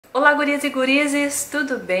Olá, gurias e gurizes,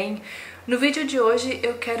 tudo bem? No vídeo de hoje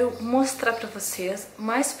eu quero mostrar pra vocês,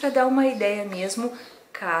 mais pra dar uma ideia mesmo,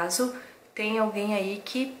 caso tenha alguém aí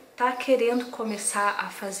que tá querendo começar a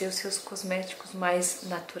fazer os seus cosméticos mais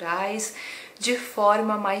naturais, de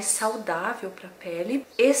forma mais saudável para a pele.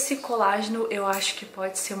 Esse colágeno eu acho que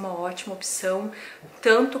pode ser uma ótima opção,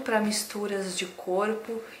 tanto para misturas de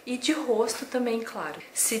corpo e de rosto também, claro.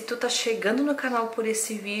 Se tu tá chegando no canal por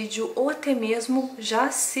esse vídeo, ou até mesmo já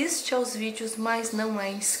assiste aos vídeos, mas não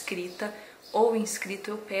é inscrita ou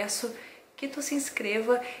inscrito, eu peço que tu se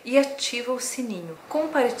inscreva e ativa o sininho.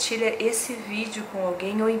 Compartilha esse vídeo com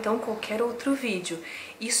alguém ou então qualquer outro vídeo.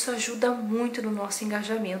 Isso ajuda muito no nosso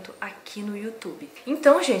engajamento aqui no YouTube.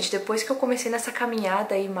 Então, gente, depois que eu comecei nessa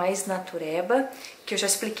caminhada aí mais natureba, que eu já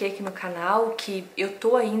expliquei aqui no canal, que eu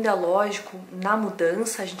tô ainda, lógico, na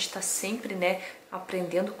mudança, a gente tá sempre, né,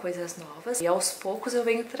 aprendendo coisas novas e aos poucos eu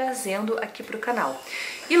venho trazendo aqui pro canal.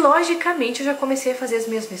 E logicamente eu já comecei a fazer as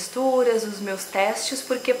minhas misturas, os meus testes,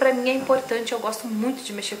 porque pra mim é importante, eu gosto muito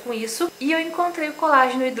de mexer com isso. E eu encontrei o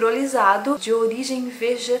colágeno hidrolisado de origem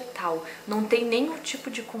vegetal. Não tem nenhum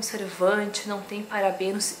tipo de conservante, não tem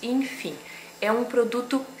parabenos, enfim. É um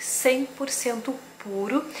produto 100%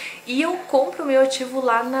 puro e eu compro o meu ativo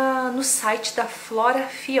lá no site da Flora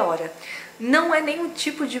Fiora. Não é nenhum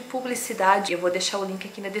tipo de publicidade, eu vou deixar o link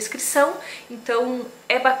aqui na descrição, então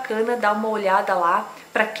é bacana dar uma olhada lá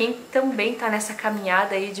para quem também tá nessa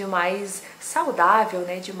caminhada aí de mais saudável,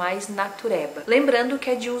 né, de mais natureba. Lembrando que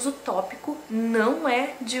é de uso tópico, não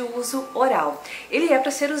é de uso oral. Ele é para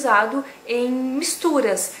ser usado em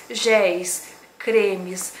misturas, géis,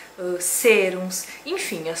 cremes, serums,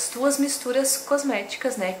 enfim, as tuas misturas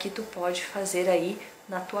cosméticas, né, que tu pode fazer aí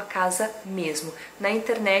na tua casa mesmo. Na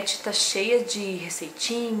internet tá cheia de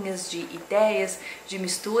receitinhas, de ideias, de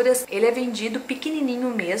misturas. Ele é vendido pequenininho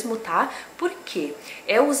mesmo, tá? Porque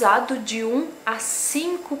é usado de 1 a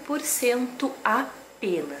 5%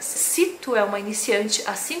 apenas. Se tu é uma iniciante,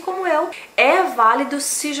 assim como eu, é válido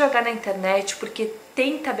se jogar na internet, porque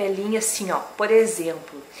tem tabelinha assim, ó, por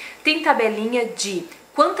exemplo, tem tabelinha de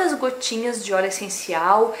quantas gotinhas de óleo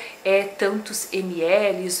essencial é tantos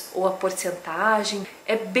ml ou a porcentagem.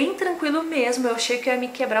 É bem tranquilo mesmo, eu achei que eu ia me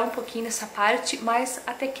quebrar um pouquinho nessa parte, mas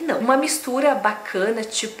até que não. Uma mistura bacana,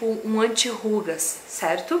 tipo um anti-rugas,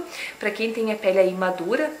 certo? Para quem tem a pele aí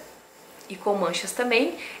madura e com manchas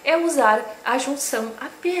também, é usar a junção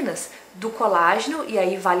apenas do colágeno, e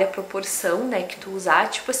aí vale a proporção, né, que tu usar,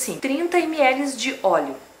 tipo assim, 30 ml de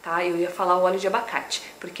óleo. Tá? Eu ia falar o óleo de abacate,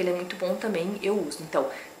 porque ele é muito bom também, eu uso. Então,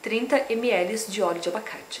 30 ml de óleo de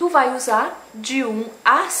abacate. Tu vai usar de 1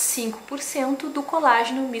 a 5% do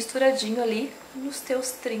colágeno misturadinho ali nos teus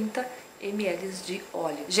 30 ml de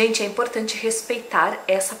óleo. Gente, é importante respeitar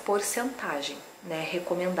essa porcentagem, né,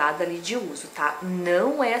 recomendada ali de uso, tá?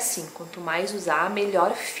 Não é assim, quanto mais usar,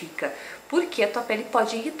 melhor fica, porque a tua pele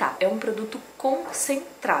pode irritar. É um produto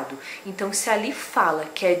concentrado, então se ali fala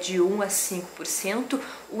que é de 1 a 5%,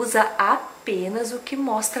 usa apenas o que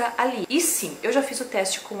mostra ali. E sim, eu já fiz o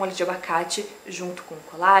teste com óleo de abacate junto com o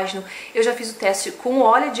colágeno, eu já fiz o teste com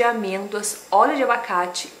óleo de amêndoas, óleo de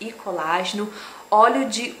abacate e colágeno, óleo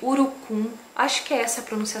de urucum, acho que é essa a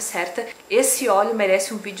pronúncia certa. Esse óleo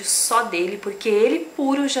merece um vídeo só dele, porque ele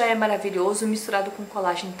puro já é maravilhoso, misturado com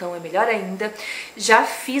colágeno então é melhor ainda. Já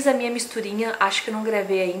fiz a minha misturinha, acho que eu não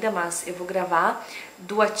gravei ainda, mas eu vou gravar,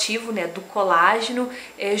 do ativo, né, do colágeno,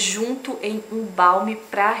 junto em um balme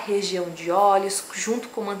para região de olhos, junto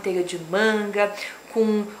com manteiga de manga,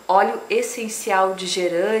 com óleo essencial de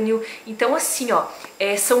gerânio. Então assim, ó,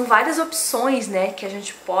 são várias opções, né, que a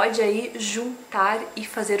gente pode aí juntar e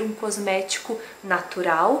fazer um cosmético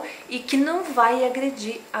natural e que não vai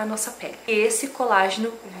agredir a nossa pele. Esse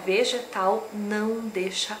colágeno vegetal não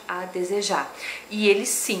deixa a desejar. E ele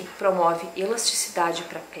sim promove elasticidade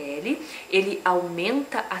para a pele, ele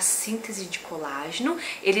aumenta a síntese de colágeno,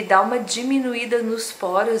 ele dá uma diminuída nos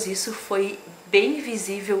poros, isso foi bem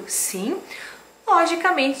visível sim.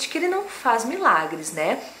 Logicamente que ele não faz milagres,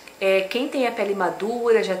 né? Quem tem a pele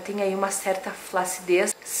madura, já tem aí uma certa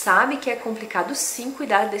flacidez, sabe que é complicado sim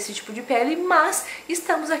cuidar desse tipo de pele, mas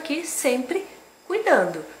estamos aqui sempre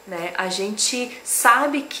cuidando, né? A gente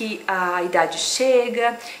sabe que a idade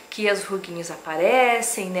chega, que as ruguinhas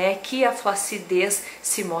aparecem, né? Que a flacidez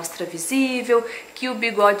se mostra visível, que o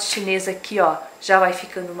bigode chinês aqui, ó, já vai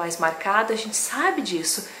ficando mais marcado, a gente sabe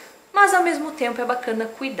disso. Mas ao mesmo tempo é bacana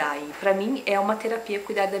cuidar, e pra mim é uma terapia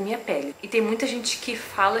cuidar da minha pele. E tem muita gente que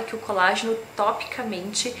fala que o colágeno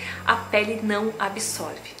topicamente a pele não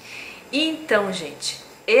absorve. Então, gente,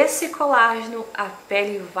 esse colágeno a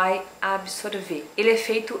pele vai absorver. Ele é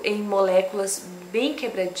feito em moléculas bem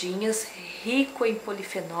quebradinhas, rico em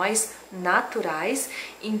polifenóis naturais,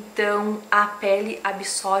 então a pele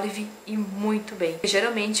absorve e muito bem.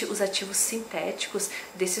 Geralmente os ativos sintéticos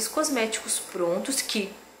desses cosméticos prontos,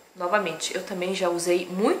 que novamente eu também já usei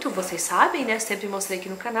muito, vocês sabem, né? Sempre mostrei aqui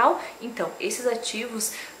no canal. Então, esses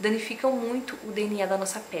ativos danificam muito o DNA da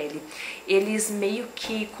nossa pele. Eles meio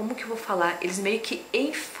que, como que eu vou falar? Eles meio que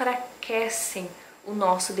enfraquecem o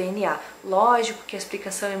nosso DNA. Lógico que a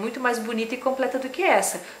explicação é muito mais bonita e completa do que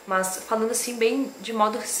essa, mas falando assim bem de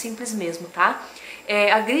modo simples mesmo, tá?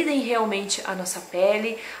 Agridem realmente a nossa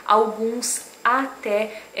pele, alguns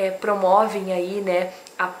até promovem aí, né,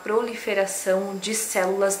 a proliferação de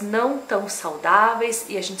células não tão saudáveis,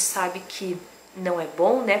 e a gente sabe que não é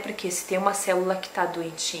bom, né? Porque se tem uma célula que está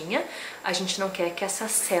doentinha, a gente não quer que essa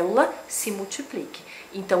célula se multiplique.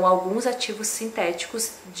 Então, alguns ativos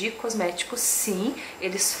sintéticos de cosméticos, sim,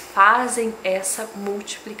 eles fazem essa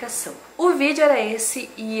multiplicação. O vídeo era esse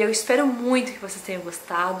e eu espero muito que vocês tenham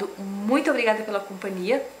gostado. Muito obrigada pela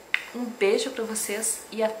companhia. Um beijo para vocês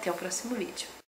e até o próximo vídeo.